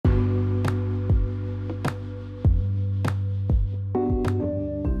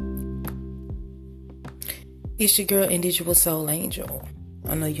It's your girl, Individual Soul Angel.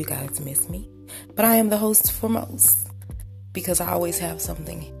 I know you guys miss me, but I am the host for most because I always have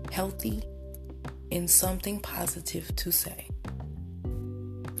something healthy and something positive to say.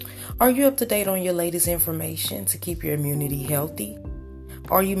 Are you up to date on your latest information to keep your immunity healthy?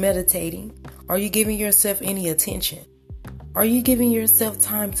 Are you meditating? Are you giving yourself any attention? Are you giving yourself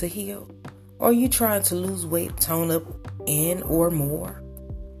time to heal? Are you trying to lose weight, tone up, and or more?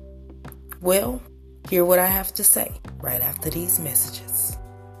 Well, hear what I have to say right after these messages.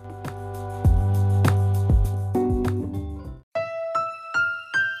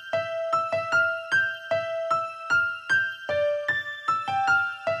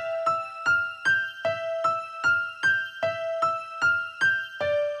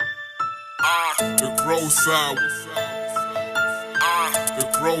 The grow side. The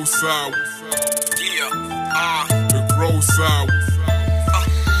grow side. Yeah. The grow side.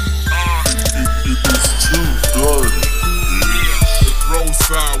 It is too dirty. The grow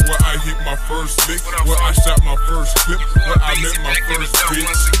side where I hit my first lick, where I shot my first clip, where I met my first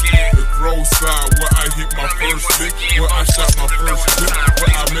bitch. The grow side where I hit my first lick, where I shot my first clip,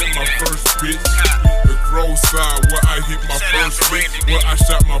 where I met my first bitch. The grow side where I hit my first lick, where I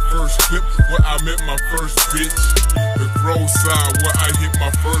shot my first clip, where I met my first bitch. The grow side where I hit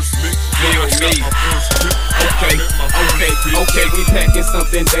my first lick, where I shot my first clip, where I met my first bitch. Okay, we packing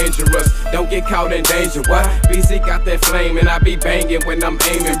something dangerous. Don't get caught in danger. What? BC got that flame and I be banging when I'm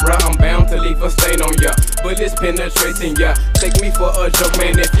aiming, bruh. I'm bound to leave a stain on ya. Bullets penetrating ya. Take me for a joke,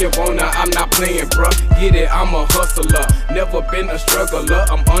 man. If you wanna, I'm not playing, bruh. Get it, I'm a hustler. Never been a struggler.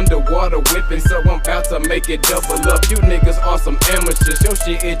 I'm underwater whipping, so I'm about to make it double up. You niggas are some amateurs. Your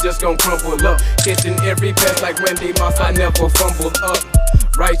shit is just gon' crumble up. Catching every pass like Randy Moss. I never fumble up.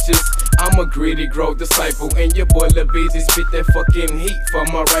 Righteous, I'm a greedy growth disciple, and your boy Lil Beezy spit that fucking heat from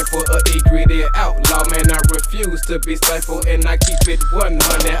my rifle. A greedy outlaw, man, I refuse to be stifled, and I keep it 100.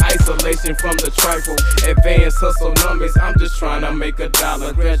 Isolation from the trifle, advanced hustle numbers. I'm just trying to make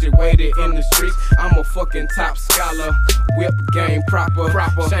 $1. Graduated in the streets, I'm a fucking top scholar. Whip game proper.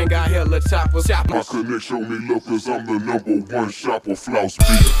 Shanghai hella chopper. My connect show me love cause I'm the #1 shopper. Flouse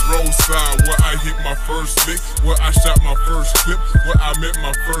beat. The road side where I hit my first lick, where I shot my first clip, where I met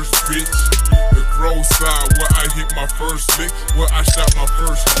my first bitch. The grow side where I hit my first lick, where I shot my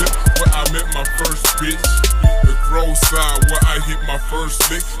first clip, where I met my first bitch. The grow side where I hit my first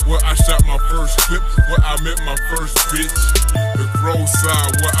lick, where I shot my first clip, where I met my first bitch. The grow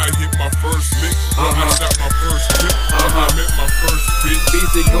side where I hit my first lick, where I shot my first clip, where I met my first bitch.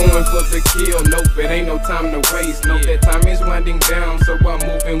 Busy going for the kill, nope, it ain't no time to waste. Nope, that time is winding down, so I'm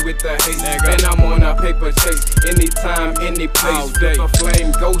moving with the haste. And I'm on a paper chase, anytime, any place. Flip a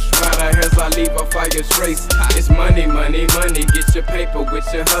flame, ghost rider as I leave a fire trace. It's money, money, money, get your paper with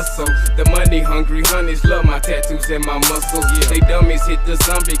your hustle. The money hungry honeys love my tattoos and my muscle. They dummies hit the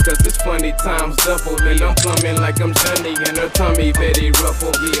zombie cause it's funny times double. And I'm plumbing like I'm Johnny and her tummy Betty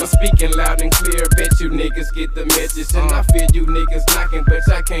Ruffle. I'm speaking loud and clear, bet you niggas get the message. And I feel you niggas knocking, but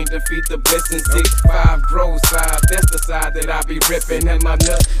I can't defeat the blessing. 6'5" grow side, that's the side that I be ripping. And my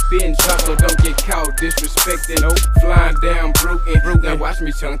nuts being dropped, so don't get caught disrespecting. Flying down brutin', now watch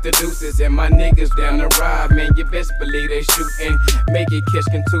me chunk the deuces. And my niggas down the ride, man, you best believe they shootin'. Make it catch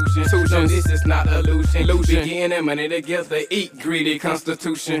contusion. No, this is not illusion. Begin and money together, eat greedy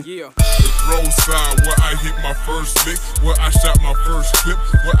constitution. The grow side where I hit my first lick, where I shot my first clip,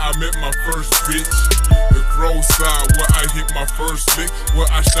 where I met my first bitch. The grow side where I hit my first lick, where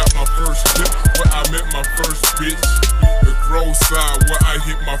I shot my first clip, where I met my first bitch. The grow side where I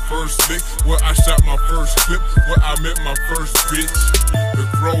hit my first lick, where I shot my first clip, where I met my first bitch. The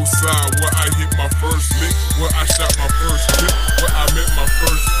grow side where I hit my first lick, where I shot my first clip, where I met my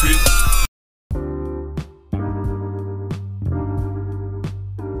first bitch.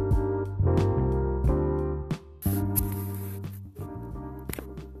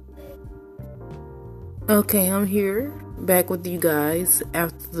 Okay, I'm here back with you guys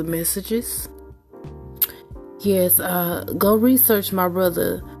after the messages. Yes, go research my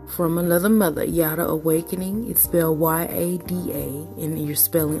brother From Another Mother, Yada Awakening. It's spelled Y-A-D-A, and you're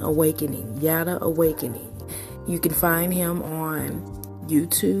spelling awakening, Yada Awakening. You can find him on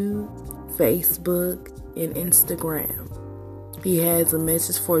YouTube, Facebook, and Instagram. He has a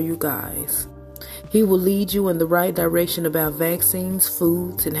message for you guys. He will lead you in the right direction about vaccines,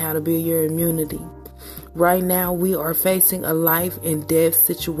 foods, and how to build your immunity. Right now, we are facing a life and death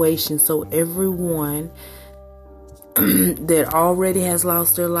situation, so everyone that already has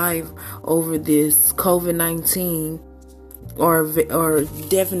lost their life over this COVID-19 are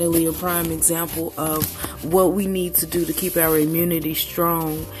definitely a prime example of what we need to do to keep our immunity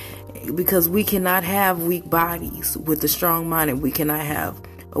strong because we cannot have weak bodies with a strong mind, and we cannot have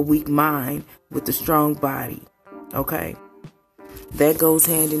a weak mind with a strong body. Okay? That goes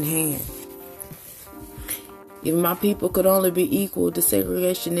hand in hand. If my people could only be equal, the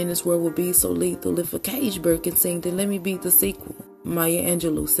segregation in this world would be so lethal. If a cage bird can sing, then let me be the sequel. Maya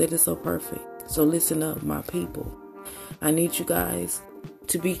Angelou said it so perfect. So listen up, my people. I need you guys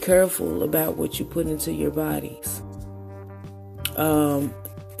to be careful about what you put into your bodies.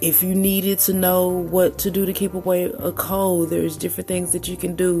 If you needed to know what to do to keep away a cold, there's different things that you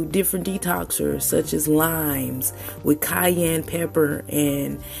can do. Different detoxers, such as limes with cayenne pepper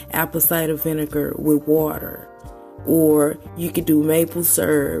and apple cider vinegar with water. Or you could do maple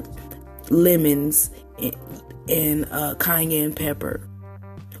syrup, lemons, and cayenne pepper.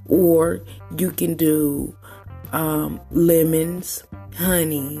 Or you can do lemons,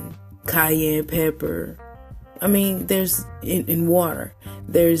 honey, cayenne pepper. I mean, there's in water.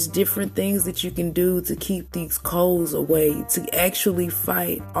 There's different things that you can do to keep these colds away, to actually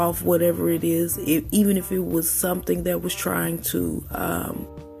fight off whatever it is, even if it was something that was trying to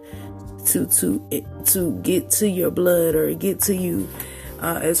get to your blood or get to you,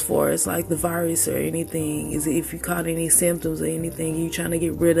 as far as like the virus or anything. Is if you caught any symptoms or anything, you're trying to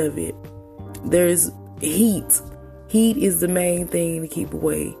get rid of it. There's heat. Heat is the main thing to keep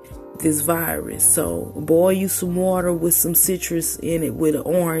away this virus. So boil you some water with some citrus in it, with an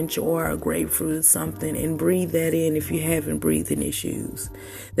orange or a grapefruit or something, and breathe that in if you're having breathing issues.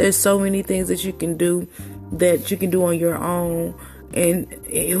 There's so many things that you can do on your own. And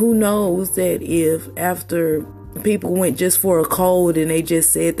who knows that if after people went just for a cold and they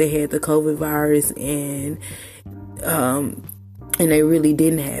just said they had the COVID virus and they really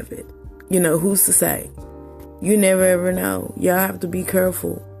didn't have it. Who's to say? You never ever know. Y'all have to be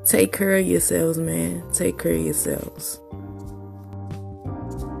careful. Take care of yourselves, man. Take care of yourselves.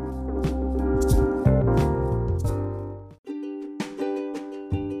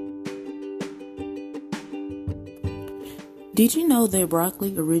 Did you know that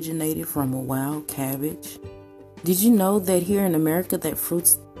broccoli originated from a wild cabbage? Did you know that here in America that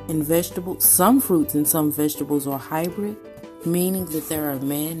some fruits and some vegetables are hybrid, meaning that they are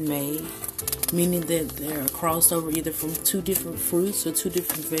man-made? Meaning that they're crossed over either from two different fruits or two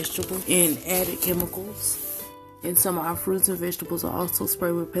different vegetables and added chemicals. And some of our fruits and vegetables are also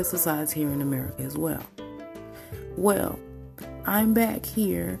sprayed with pesticides here in America as well. Well, I'm back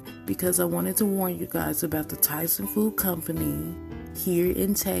here because I wanted to warn you guys about the Tyson Food Company here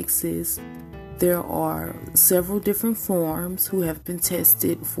in Texas. There are several different forms who have been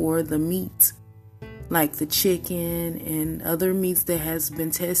tested for the meat, like the chicken and other meats that has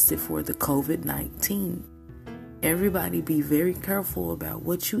been tested for the COVID-19. Everybody be very careful about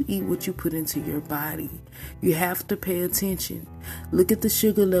what you eat, what you put into your body. You have to pay attention. Look at the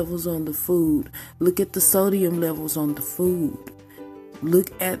sugar levels on the food. Look at the sodium levels on the food.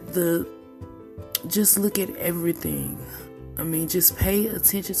 Look at everything. I mean, just pay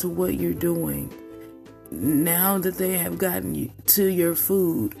attention to what you're doing. Now that they have gotten you to your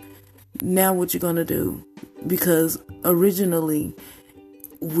food, now what you're going to do? Because originally,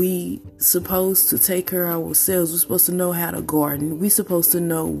 we supposed to take care of ourselves. We're supposed to know how to garden. We're supposed to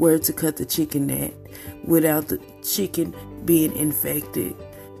know where to cut the chicken at without the chicken being infected.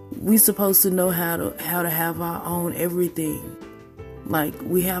 We're supposed to know how to have our own everything. Like,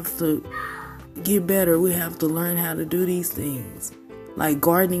 we have to get better. We have to learn how to do these things. Like,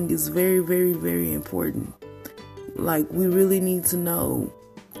 gardening is very, very, very important. Like, we really need to know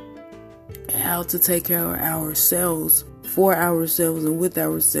how to take care of ourselves, for ourselves and with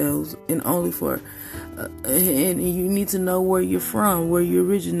ourselves, and only for and you need to know where you're from, where you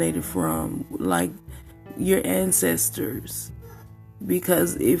originated from, like your ancestors.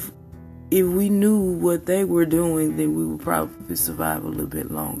 Because if we knew what they were doing, then we would probably survive a little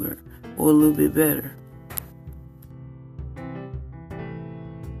bit longer or a little bit better.